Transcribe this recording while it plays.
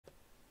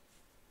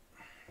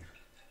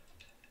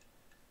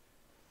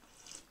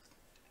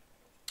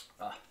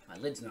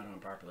lid's not on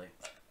properly.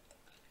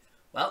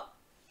 Well,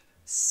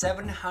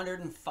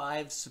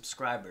 705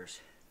 subscribers.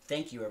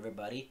 Thank you,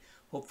 everybody.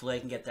 Hopefully I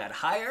can get that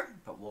higher,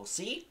 but we'll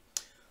see.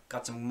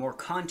 Got some more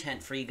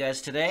content for you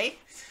guys today.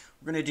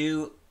 We're going to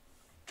do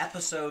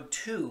episode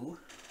 2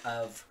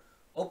 of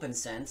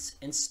OPNsense,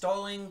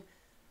 installing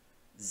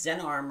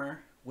Zenarmor,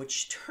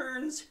 which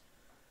turns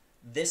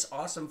this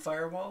awesome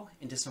firewall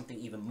into something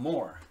even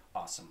more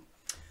awesome.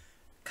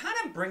 Kind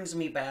of brings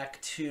me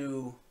back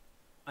to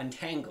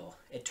Untangle.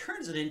 It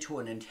turns it into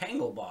an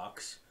Untangle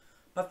box,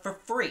 but for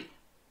free.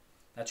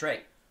 That's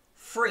right,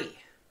 free.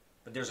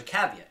 But there's a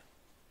caveat.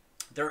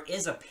 There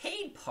is a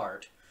paid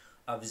part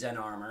of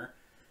Zenarmor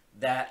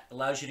that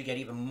allows you to get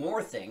even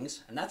more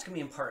things, and that's going to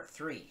be in part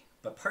 3.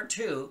 But part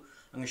 2,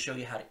 I'm going to show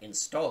you how to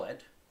install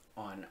it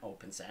on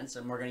OPNsense,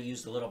 and we're going to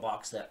use the little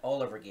box that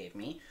Oliver gave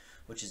me,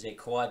 which is a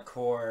quad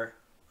core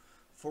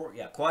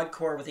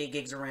with 8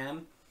 gigs of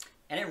RAM,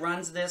 and it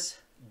runs this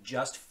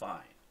just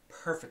fine,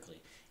 perfectly.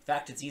 In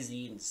fact, it's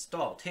easy to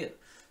install too.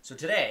 So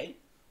today,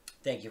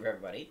 thank you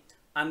everybody,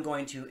 I'm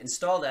going to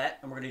install that,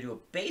 and we're going to do a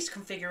base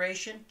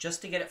configuration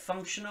just to get it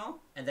functional,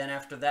 and then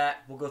after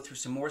that we'll go through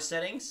some more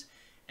settings,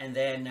 and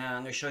then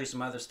I'm going to show you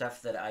some other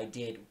stuff that I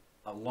did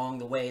along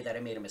the way that I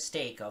made a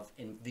mistake of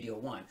in video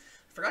 1. I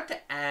forgot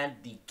to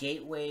add the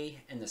gateway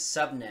and the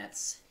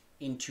subnets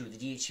into the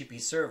DHCP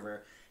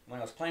server. When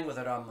I was playing with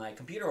it on my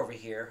computer over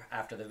here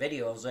after the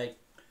video, I was like,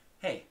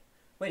 hey,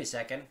 wait a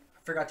second, I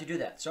forgot to do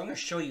that. So I'm going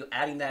to show you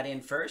adding that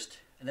in first,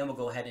 and then we'll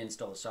go ahead and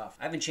install the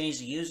software. I haven't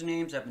changed the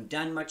usernames, I haven't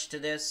done much to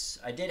this.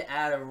 I did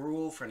add a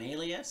rule for an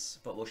alias,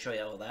 but we'll show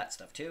you all that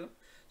stuff too.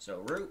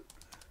 So root.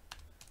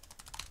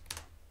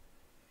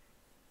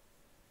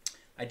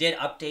 I did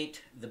update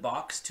the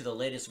box to the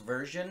latest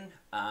version.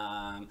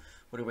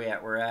 What are we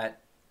at? We're at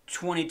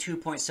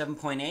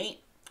 22.7.8.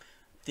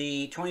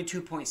 The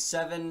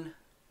 22.7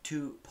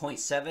 to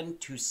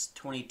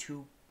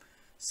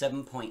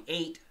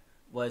 22.7.8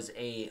 was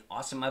a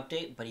awesome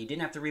update, but you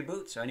didn't have to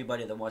reboot, so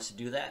anybody that wants to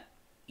do that,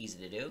 easy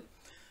to do.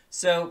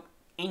 So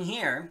in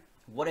here,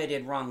 what I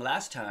did wrong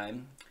last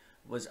time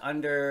was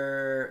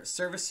under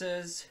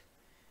services,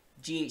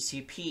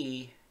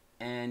 DHCP,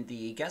 and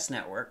the guest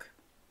network,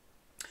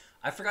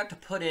 I forgot to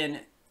put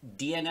in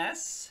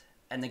DNS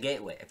and the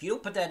gateway. If you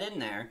don't put that in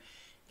there,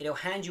 it'll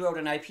hand you out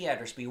an IP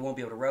address, but you won't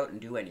be able to route and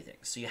do anything.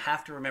 So you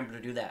have to remember to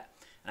do that.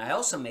 And I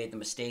also made the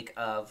mistake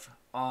of,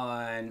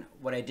 on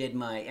what I did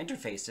my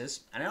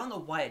interfaces, and I don't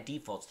know why it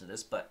defaults to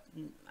this, but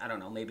I don't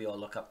know, maybe I'll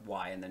look up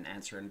why and then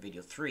answer in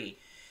video 3.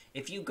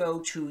 If you go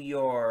to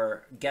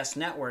your guest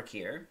network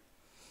here,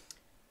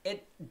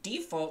 it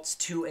defaults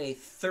to a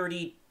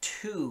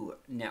 32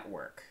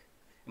 network.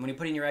 And when you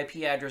put in your IP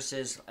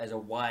addresses as a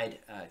wide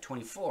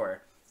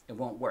 24, it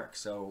won't work.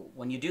 So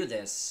when you do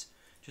this,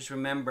 just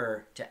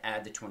remember to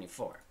add the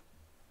 24.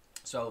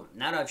 So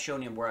now that I've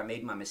shown you where I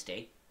made my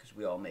mistake, because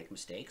we all make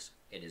mistakes,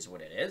 it is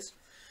what it is.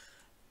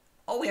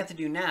 All we have to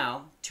do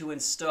now to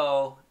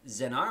install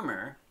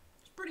Zenarmor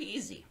is pretty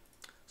easy.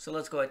 So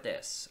let's go at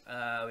this.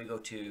 We go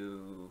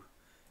to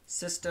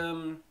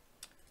System,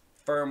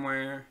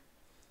 Firmware,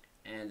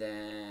 and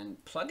then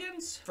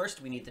Plugins.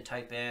 First we need to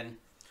type in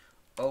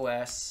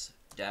OS-Sunny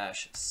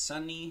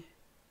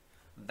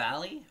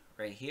Valley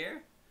right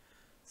here.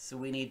 So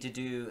we need to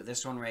do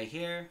this one right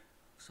here.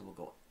 So we'll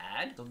go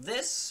Add. So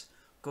this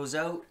goes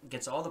out,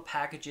 gets all the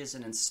packages,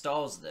 and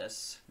installs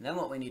this. And then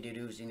what we need to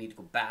do is you need to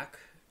go back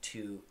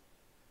to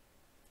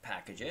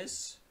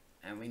Packages,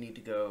 and we need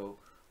to go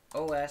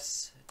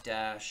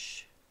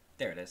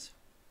there it is.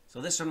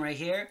 So this one right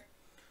here.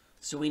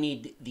 So we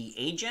need the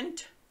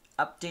agent,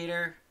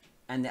 updater,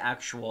 and the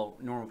actual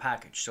normal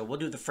package. So we'll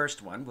do the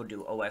first one. We'll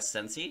do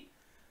OPNsense.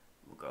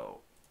 We'll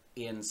go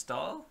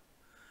install,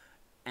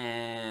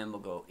 and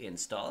we'll go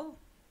install.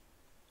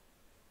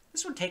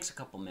 This one takes a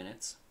couple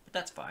minutes, but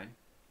that's fine.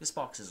 This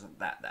box isn't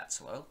that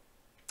slow.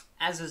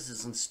 As this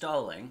is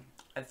installing,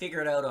 I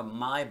figured out on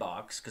my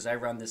box, because I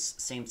run this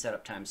same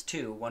setup times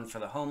 2, one for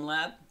the home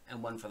lab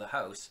and one for the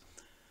house.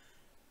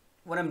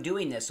 When I'm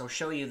doing this, I'll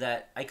show you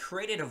that I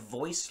created a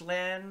voice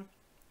LAN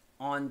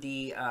on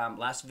the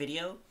last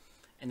video.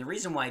 And the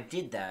reason why I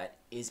did that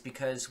is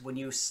because when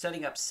you're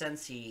setting up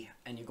Sensi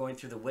and you're going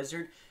through the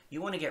wizard,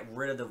 you want to get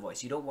rid of the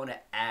voice. You don't want to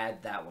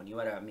add that one. You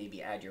want to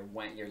maybe add your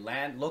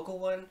LAN local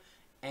one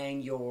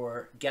and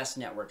your guest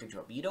network into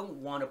it. But you don't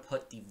want to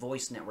put the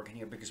voice network in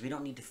here because we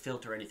don't need to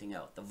filter anything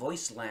out. The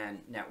voice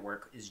LAN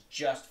network is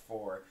just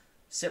for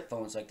SIP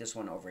phones like this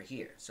one over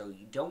here. So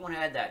you don't want to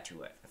add that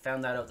to it. I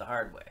found that out the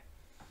hard way.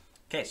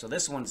 Okay, so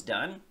this one's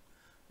done.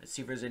 Let's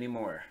see if there's any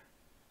more.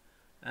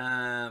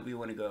 We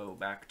want to go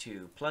back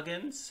to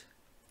plugins.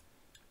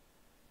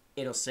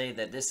 It'll say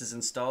that this is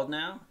installed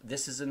now.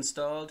 This is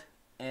installed.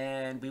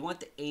 And we want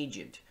the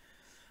agent.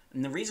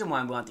 And the reason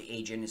why I want the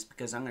agent is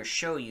because I'm going to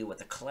show you what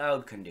the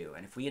cloud can do.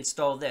 And if we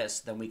install this,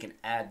 then we can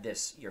add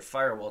this, your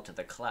firewall, to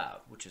the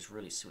cloud, which is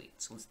really sweet.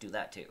 So let's do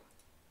that too.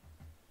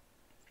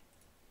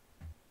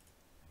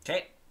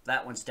 Okay,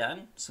 that one's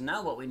done. So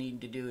now what we need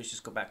to do is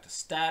just go back to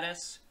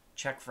status,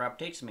 check for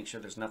updates, and make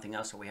sure there's nothing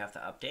else that we have to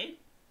update.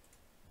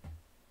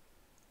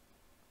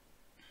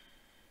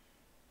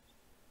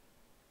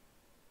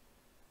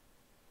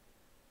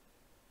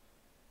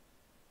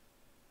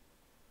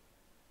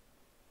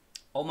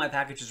 all my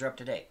packages are up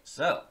to date.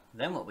 So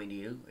then what we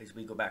do is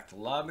we go back to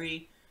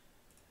lobby,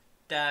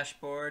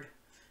 dashboard,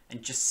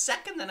 and just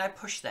second that I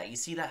push that, you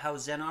see that how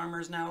Zenarmor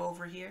is now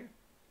over here?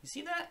 You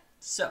see that?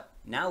 So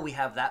now we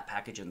have that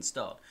package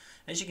installed.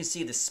 As you can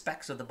see, the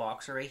specs of the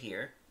box are right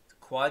here. It's a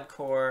quad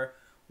core,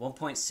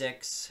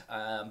 1.6,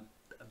 I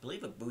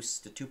believe it boosts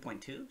to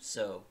 2.2,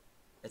 so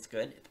it's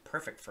good. It's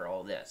perfect for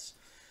all this.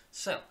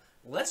 So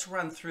let's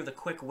run through the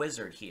quick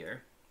wizard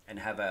here and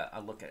have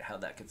a look at how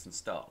that gets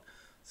installed.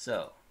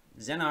 So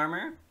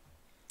Zenarmor,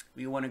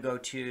 we want to go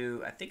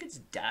to, I think it's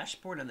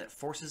dashboard, and that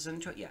forces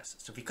into it. Yes.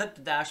 So if you click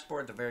the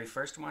dashboard, the very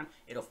first one,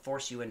 it'll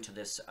force you into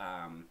this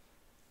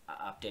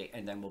update,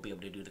 and then we'll be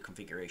able to do the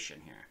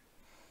configuration here.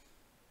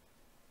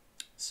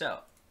 So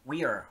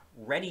we are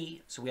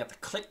ready. So we have to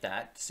click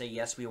that to say,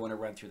 yes, we want to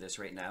run through this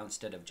right now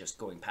instead of just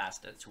going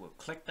past it. So we'll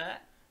click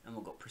that and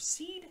we'll go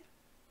proceed.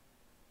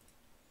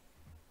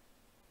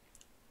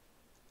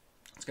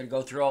 It's going to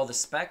go through all the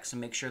specs and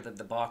make sure that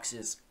the box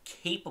is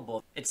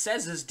capable. It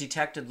says it's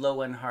detected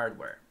low-end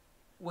hardware,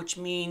 which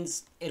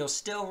means it'll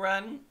still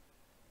run,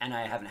 and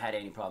I haven't had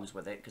any problems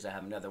with it because I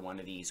have another one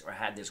of these, or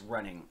had this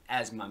running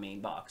as my main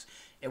box.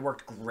 It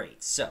worked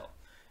great. So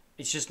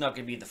it's just not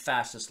going to be the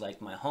fastest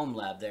like my home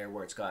lab there,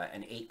 where it's got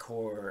an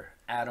 8-core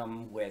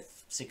Atom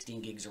with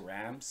 16 gigs of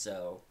RAM.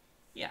 So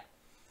yeah.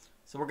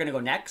 So we're going to go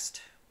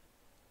next.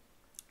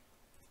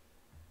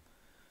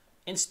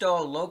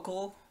 Install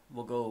local.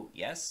 We'll go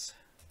yes.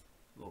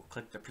 We'll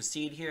click the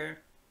proceed here.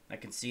 I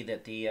can see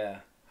that the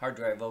hard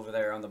drive over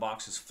there on the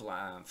box is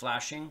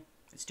flashing.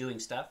 It's doing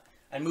stuff.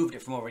 I moved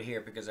it from over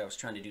here because I was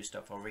trying to do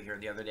stuff over here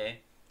the other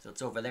day. So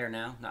it's over there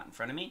now, not in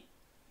front of me.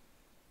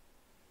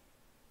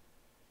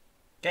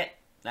 Okay,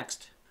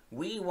 next.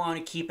 We want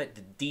to keep it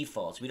the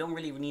defaults. We don't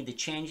really need to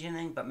change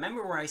anything, but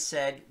remember where I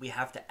said we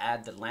have to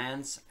add the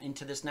LANs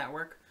into this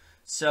network?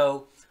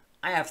 So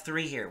I have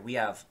 3 here. We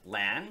have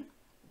LAN,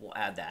 we'll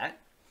add that.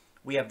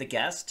 We have the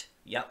guest.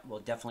 Yep, we'll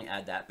definitely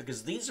add that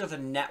because these are the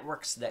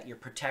networks that you're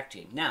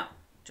protecting. Now,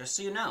 just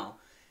so you know,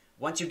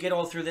 once you get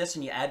all through this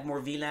and you add more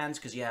VLANs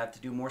because you have to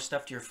do more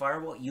stuff to your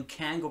firewall, you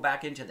can go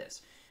back into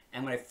this.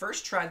 And when I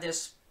first tried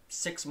this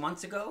 6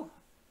 months ago,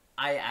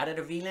 I added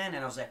a VLAN and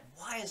I was like,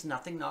 why is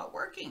nothing not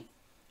working?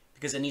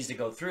 Because it needs to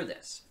go through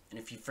this. And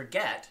if you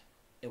forget,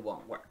 it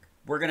won't work.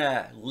 We're going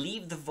to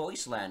leave the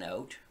voice LAN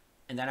out,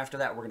 and then after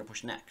that, we're going to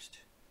push next.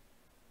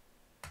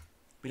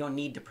 We don't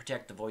need to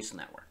protect the voice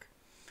network.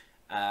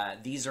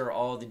 These are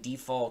all the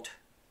default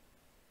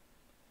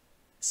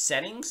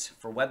settings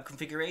for web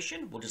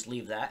configuration. We'll just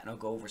leave that, and I'll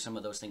go over some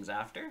of those things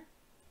after.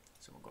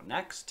 So we'll go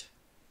next.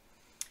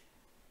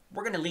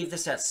 We're going to leave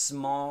this at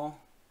small.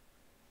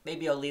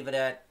 Maybe I'll leave it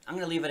at, I'm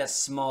going to leave it at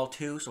small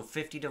too, so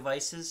 50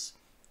 devices.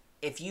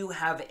 If you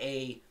have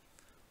a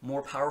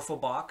more powerful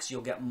box,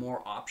 you'll get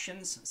more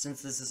options.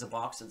 Since this is a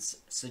box that's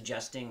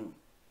suggesting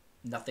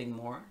nothing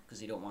more,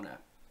 because you don't want to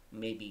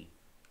maybe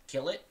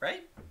kill it,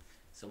 right?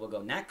 So we'll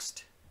go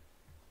next.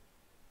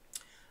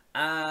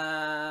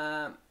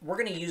 We're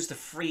going to use the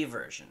free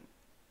version.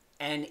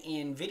 And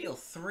in video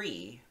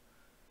 3,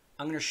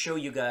 I'm going to show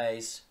you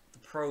guys the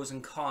pros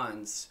and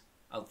cons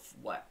of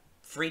what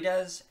free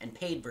does and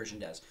paid version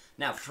does.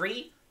 Now,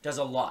 free does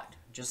a lot.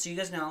 Just so you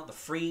guys know, the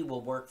free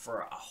will work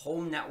for a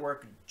home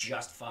network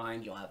just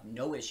fine. You'll have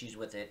no issues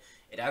with it.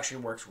 It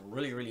actually works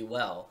really, really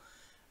well.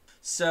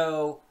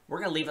 So we're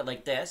going to leave it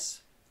like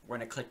this. We're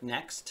going to click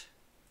next.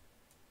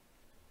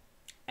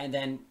 And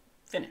then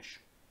finish.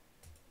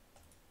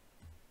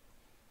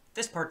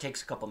 This part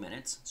takes a couple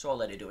minutes, so I'll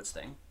let it do its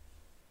thing.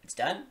 It's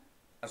done.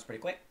 That was pretty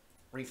quick.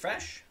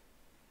 Refresh.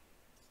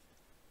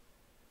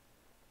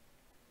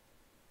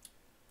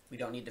 We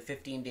don't need the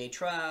 15-day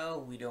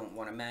trial. We don't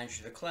want to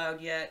manage the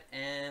cloud yet.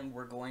 And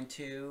we're going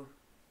to...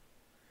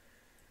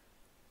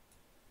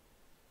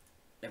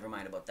 Never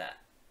mind about that.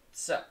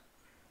 So,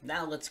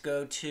 now let's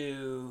go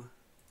to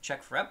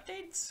check for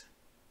updates.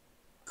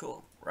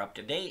 Cool. We're up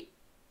to date.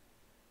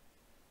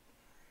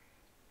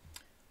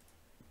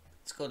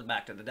 Let's go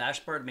back to the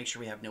dashboard, make sure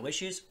we have no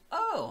issues.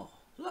 Oh,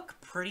 look,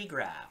 pretty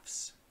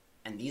graphs.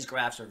 And these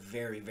graphs are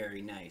very,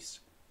 very nice.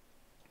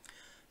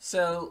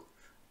 So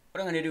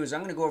what I'm going to do is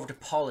I'm going to go over to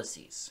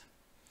policies.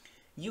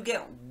 You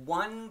get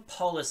one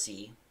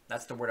policy.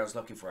 That's the word I was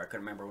looking for. I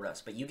couldn't remember what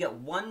else. But you get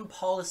one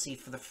policy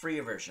for the free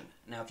version.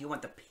 Now, if you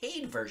want the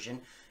paid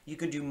version, you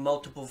could do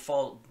multiple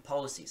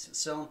policies.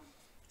 So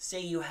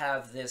say you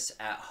have this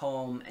at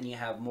home and you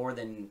have more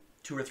than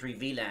 2 or 3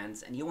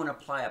 VLANs and you want to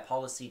apply a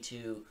policy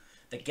to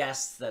the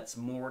guests that's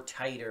more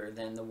tighter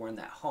than the one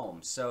at home.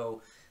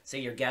 So say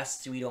your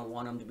guests, we don't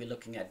want them to be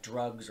looking at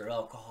drugs or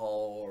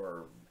alcohol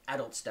or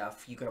adult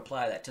stuff. You could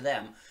apply that to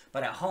them.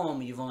 But at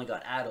home, you've only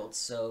got adults,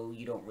 so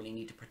you don't really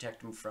need to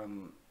protect them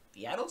from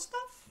the adult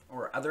stuff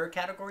or other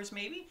categories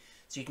maybe.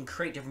 So you can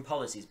create different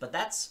policies. But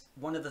that's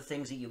one of the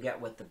things that you get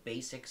with the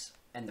basics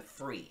and the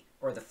free,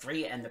 or the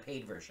free and the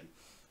paid version.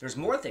 There's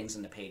more things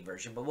in the paid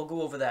version, but we'll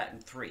go over that in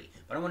 3.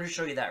 But I want to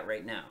show you that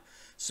right now.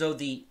 So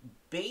the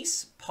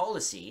base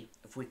policy,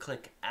 if we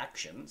click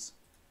actions,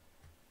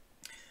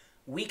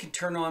 we can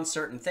turn on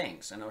certain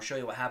things, and I'll show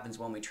you what happens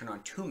when we turn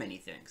on too many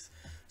things.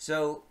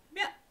 So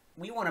yeah,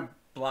 we want to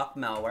block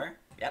malware.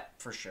 Yep,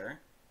 for sure.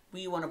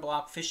 We want to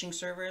block phishing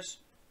servers.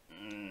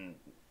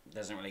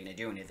 Doesn't really gonna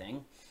do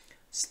anything.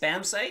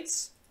 Spam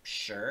sites,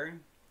 sure.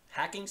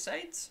 Hacking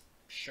sites,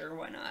 sure.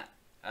 Why not?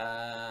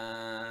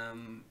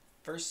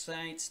 First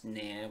sites,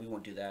 nah, we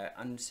won't do that.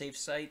 Unsafe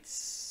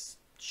sites,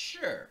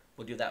 sure,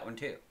 we'll do that one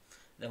too.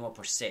 Then we'll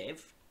press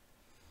save.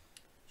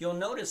 You'll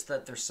notice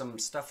that there's some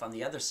stuff on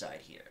the other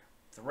side here,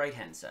 the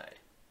right-hand side.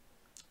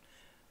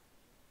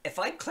 If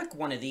I click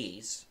one of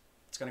these,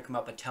 it's going to come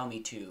up and tell me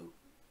to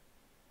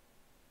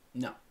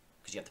no,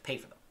 because you have to pay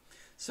for them.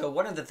 So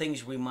one of the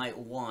things we might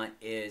want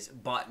is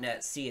botnet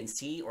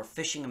CNC or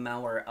phishing and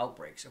malware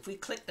outbreaks. If we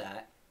click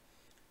that,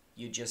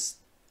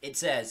 it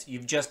says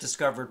you've just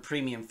discovered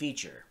premium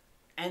feature.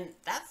 And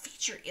that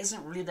feature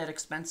isn't really that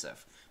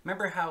expensive.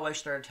 Remember how I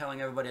started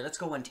telling everybody, let's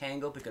go on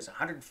Tango because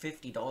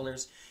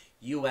 $150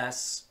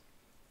 US,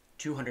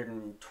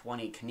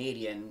 220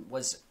 Canadian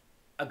was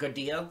a good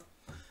deal?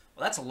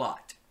 Well, that's a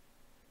lot.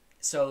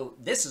 So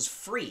this is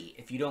free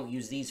if you don't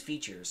use these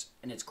features,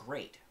 and it's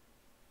great,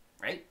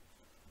 right?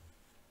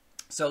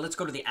 So let's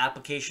go to the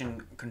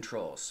application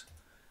controls.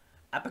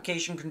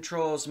 Application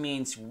controls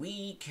means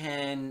we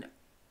can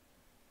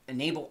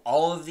enable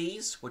all of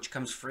these, which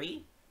comes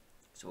free.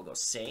 So we'll go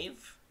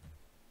save.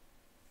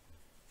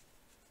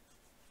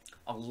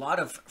 A lot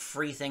of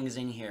free things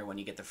in here when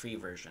you get the free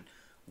version.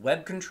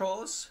 Web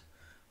controls.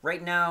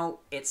 Right now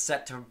it's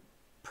set to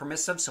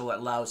permissive, so it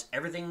allows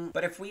everything.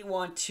 But if we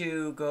want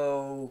to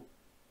go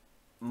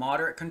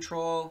moderate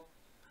control,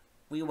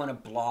 we want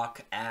to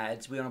block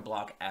ads. We want to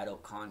block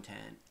adult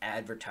content,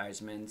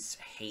 advertisements,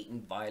 hate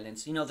and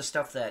violence. You know, the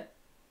stuff that,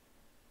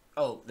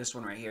 oh, this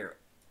one right here.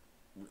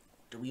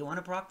 Do we want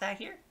to block that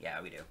here? Yeah,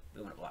 we do.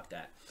 We want to block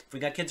that. If we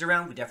got kids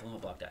around, we definitely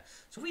want to block that.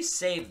 So if we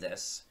save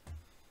this,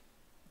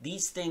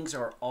 these things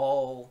are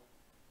all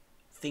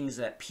things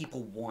that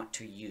people want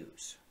to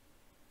use.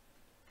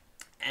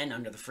 And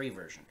under the free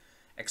version.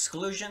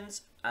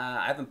 Exclusions,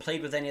 I haven't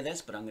played with any of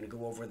this, but I'm going to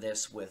go over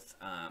this with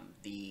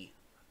the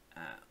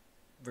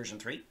version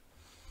 3.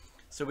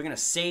 So we're going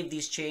to save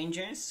these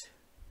changes.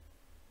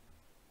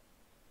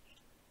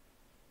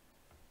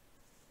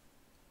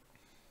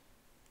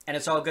 And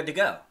it's all good to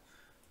go.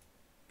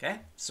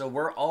 Okay, so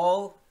we're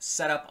all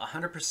set up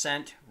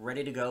 100%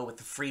 ready to go with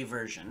the free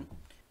version.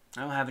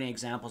 I don't have any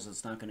examples,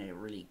 it's not going to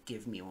really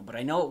give me one, but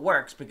I know it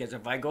works because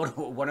if I go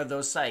to one of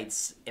those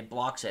sites, it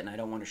blocks it and I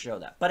don't want to show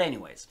that. But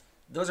anyways,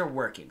 those are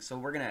working, so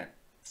we're going to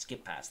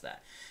skip past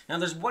that. Now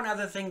there's one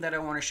other thing that I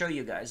want to show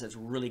you guys that's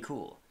really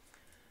cool.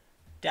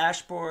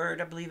 Dashboard,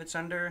 I believe it's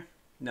under,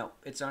 no,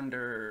 it's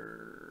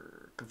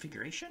under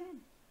configuration.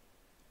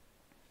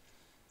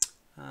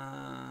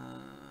 I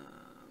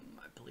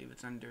believe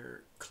it's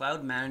under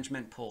cloud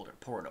management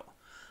portal.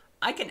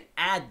 I can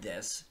add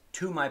this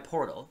to my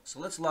portal. So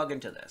let's log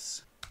into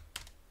this.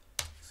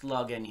 Let's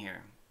log in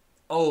here.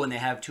 Oh, and they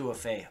have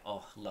 2FA.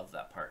 Oh, love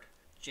that part.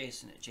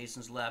 Jason at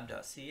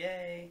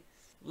jasonslab.ca.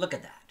 Look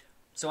at that.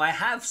 So I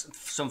have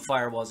some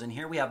firewalls in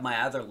here. We have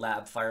my other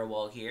lab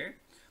firewall here.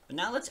 But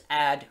now let's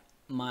add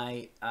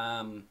my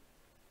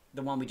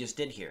the one we just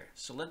did here.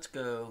 So let's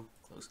go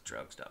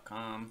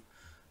closedrugs.com.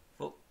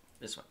 Oh,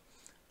 this one.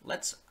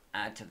 Let's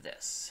add to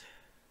this.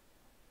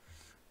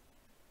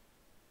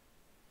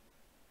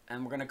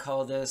 And we're going to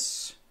call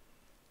this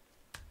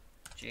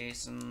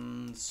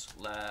Jason's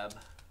Lab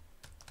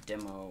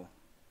Demo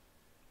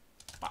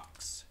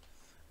Box.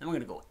 Then we're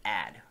going to go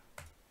add.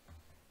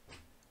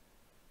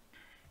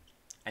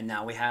 And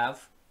now we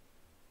have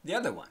the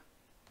other one.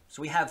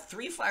 So we have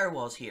 3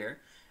 firewalls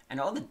here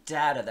and all the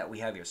data that we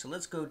have here. So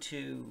let's go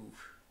to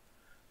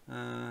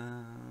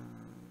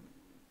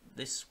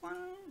this one.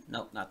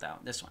 Nope, not that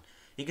one. This one.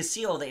 You can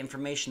see all the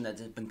information that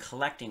it's been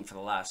collecting for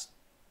the last,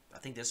 I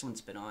think this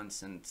one's been on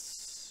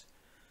since,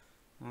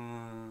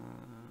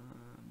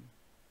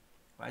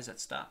 why is that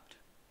stopped?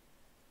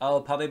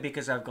 Oh, probably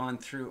because I've gone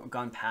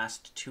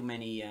past too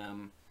many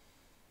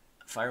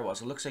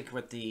firewalls. It looks like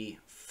with the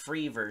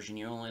free version,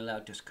 you're only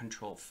allowed to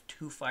control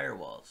 2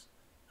 firewalls.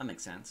 That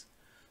makes sense.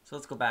 So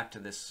let's go back to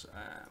this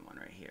one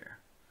right here.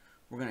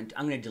 I'm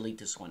gonna delete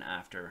this one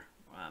after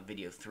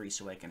video 3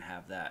 so I can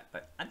have that.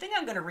 But I think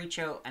I'm gonna reach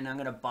out and I'm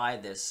gonna buy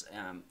this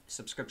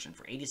subscription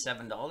for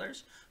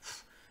 $87.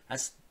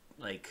 That's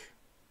like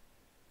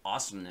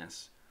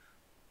awesomeness.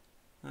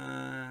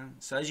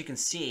 So as you can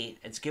see,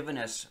 it's given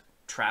us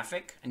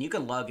traffic, and you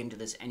can log into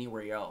this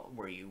anywhere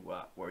where you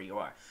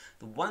are.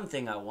 The one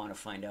thing I want to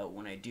find out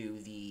when I do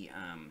the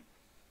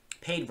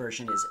paid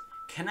version is,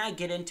 can I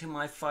get into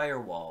my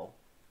firewall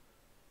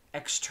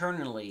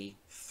externally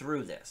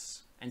through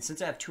this? And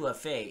since I have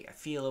 2FA, I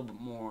feel a little bit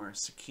more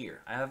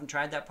secure. I haven't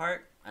tried that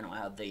part. I don't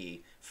have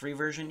the free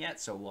version yet,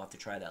 so we'll have to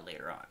try that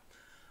later on.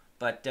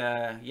 But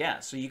yeah,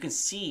 so you can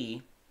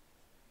see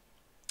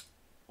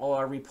all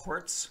our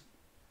reports.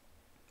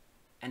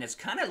 And it's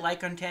kind of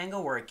like on Tango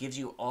where it gives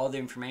you all the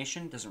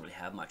information. Doesn't really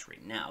have much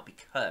right now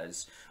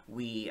because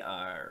we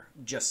are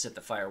just set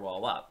the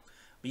firewall up.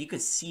 But you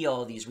could see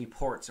all these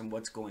reports and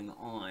what's going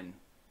on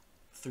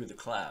through the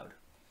cloud.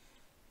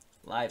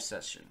 Live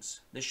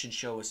sessions. This should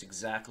show us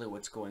exactly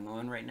what's going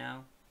on right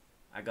now.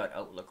 I got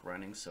Outlook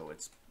running, so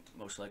it's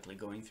most likely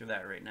going through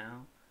that right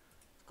now.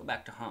 Let's go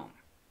back to home.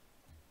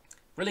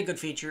 Really good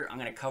feature. I'm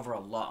going to cover a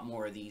lot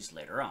more of these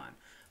later on.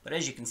 But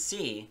as you can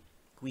see,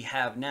 we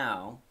have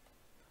now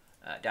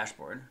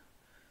dashboard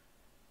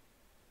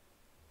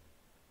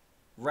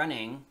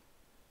running.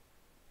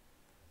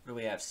 What do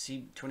we have?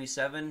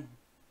 C27.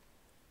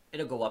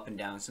 It'll go up and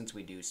down since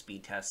we do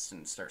speed tests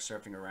and start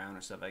surfing around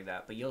and stuff like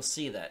that. But you'll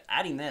see that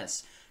adding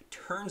this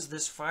turns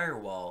this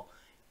firewall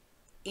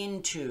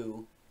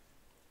into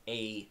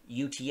a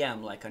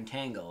UTM like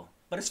Untangle,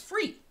 but it's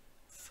free.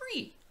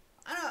 Free.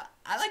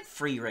 I like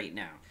free right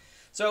now.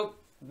 So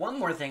one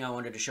more thing I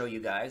wanted to show you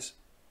guys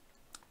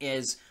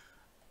is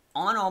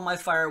on all my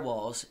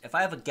firewalls, if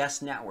I have a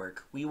guest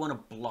network, we want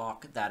to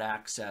block that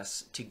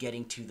access to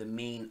getting to the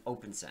main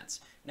OPNsense.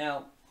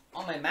 Now,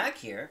 on my Mac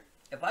here,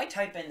 if I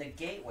type in the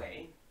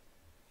gateway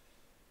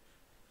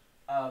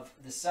of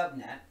the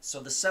subnet, so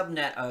the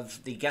subnet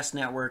of the guest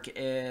network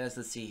is,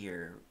 let's see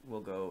here,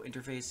 we'll go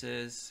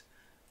interfaces,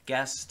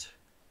 guest,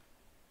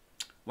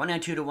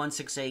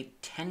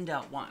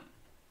 192.168.10.1.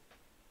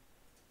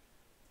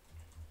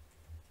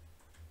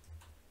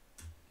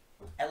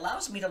 It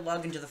allows me to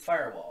log into the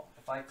firewall.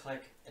 If I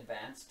click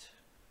advanced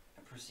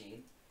and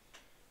proceed,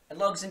 it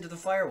logs into the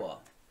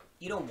firewall.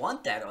 You don't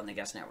want that on the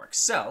guest network.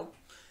 So,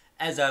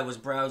 as I was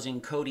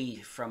browsing Cody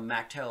from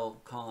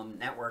MacTelcom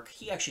Network,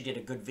 he actually did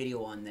a good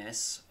video on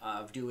this,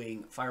 of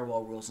doing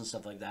firewall rules and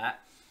stuff like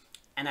that.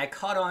 And I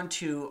caught on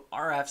to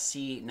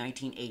RFC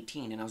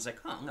 1918, and I was like,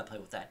 oh, I'm going to play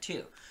with that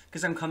too.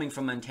 Because I'm coming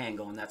from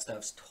Untangle, and that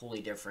stuff's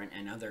totally different,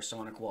 and other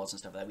sonic walls and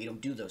stuff like that. We don't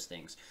do those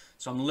things.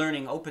 So I'm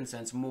learning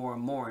OPNsense more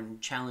and more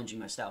and challenging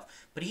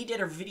myself. But he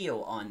did a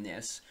video on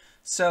this.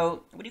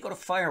 So when you go to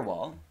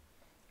firewall,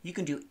 you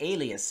can do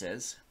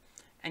aliases,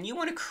 and you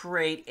want to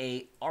create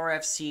a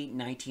RFC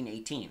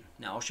 1918.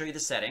 Now I'll show you the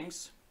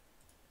settings.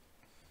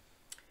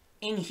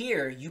 In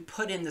here, you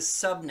put in the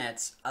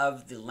subnets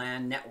of the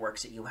LAN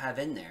networks that you have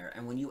in there,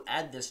 and when you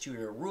add this to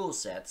your rule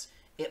sets,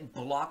 it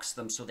blocks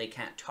them so they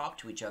can't talk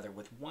to each other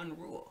with one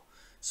rule.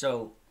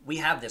 So we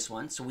have this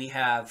one. So we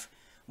have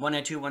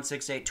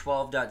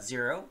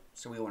 192.168.12.0,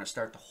 so we want to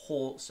start the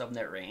whole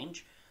subnet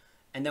range.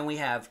 And then we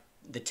have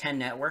the 10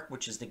 network,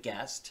 which is the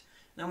guest.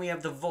 Then we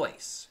have the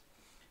voice.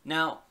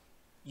 Now,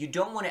 you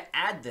don't want to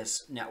add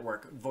this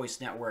network,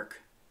 voice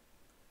network,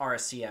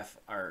 RSCF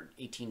or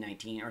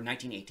 1819 or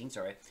 1918,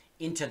 sorry,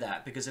 into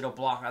that because it'll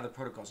block other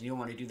protocols. You don't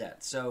want to do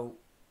that. So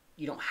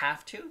you don't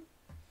have to.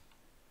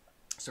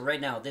 So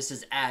right now this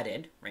is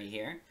added right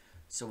here.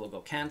 So we'll go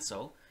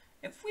cancel.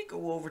 If we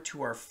go over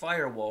to our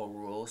firewall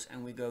rules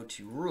and we go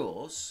to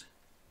rules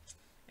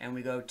and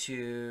we go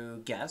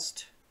to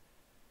guest,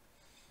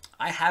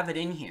 I have it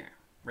in here.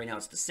 Right now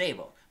it's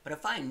disabled. But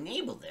if I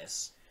enable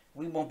this,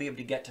 we won't be able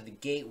to get to the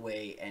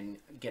gateway and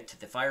get to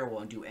the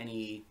firewall and do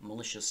any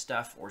malicious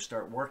stuff or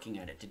start working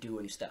at it to do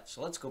any stuff. So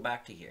let's go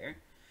back to here.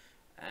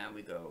 And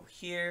we go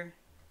here.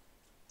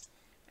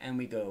 And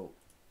we go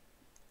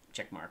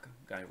check mark.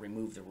 Gotta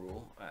remove the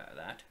rule,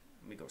 that.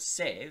 And we go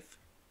save.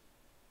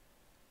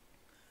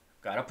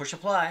 Gotta push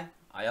apply.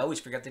 I always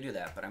forget to do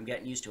that, but I'm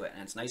getting used to it.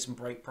 And it's nice and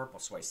bright purple,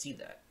 so I see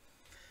that.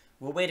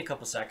 We'll wait a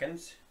couple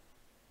seconds.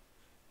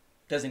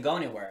 Doesn't go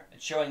anywhere.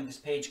 It's showing this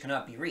page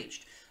cannot be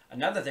reached.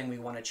 Another thing we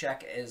want to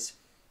check is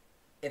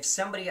if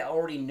somebody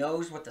already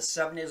knows what the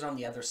subnet is on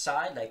the other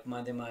side, like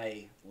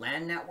my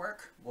LAN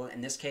network. Well,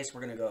 in this case, we're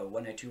going to go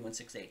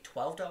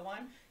 192.168.12.1.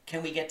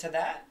 Can we get to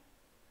that?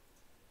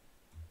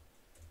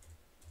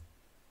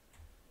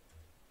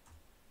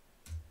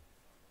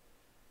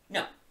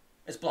 No,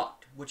 it's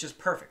blocked, which is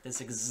perfect.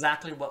 That's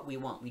exactly what we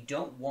want. We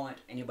don't want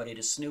anybody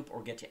to snoop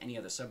or get to any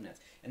other subnets.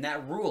 And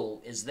that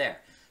rule is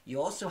there.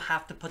 You also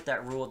have to put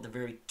that rule at the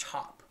very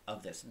top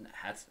of this, and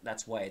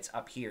that's why it's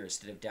up here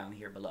instead of down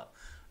here below.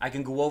 I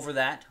can go over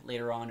that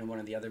later on in one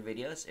of the other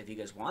videos if you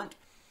guys want.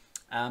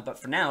 But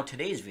for now,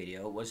 today's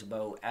video was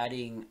about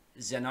adding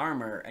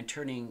Zenarmor and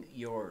turning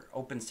your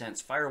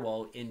OPNsense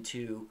firewall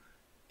into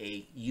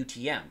a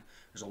UTM.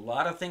 There's a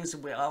lot of things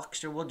that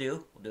we'll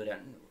do. We'll do it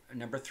at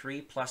number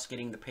 3, plus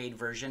getting the paid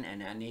version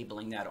and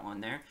enabling that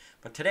on there.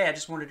 But today I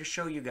just wanted to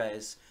show you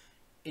guys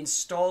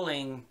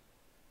installing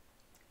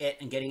it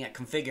and getting it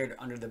configured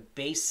under the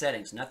base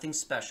settings. Nothing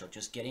special,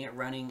 just getting it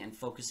running and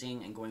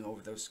focusing and going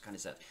over those kind of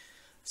stuff.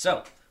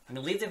 So I'm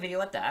going to leave the video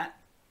at that.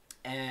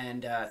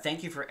 And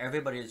thank you for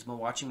everybody that's been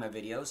watching my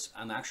videos.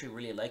 I'm actually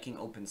really liking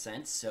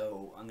OPNsense,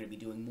 so I'm going to be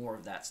doing more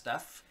of that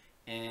stuff.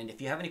 And if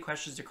you have any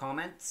questions or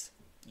comments,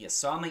 you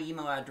saw my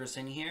email address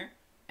in here,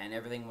 and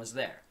everything was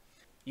there.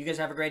 You guys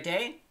have a great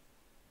day,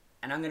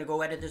 and I'm going to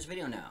go edit this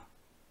video now.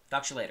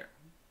 Talk to you later.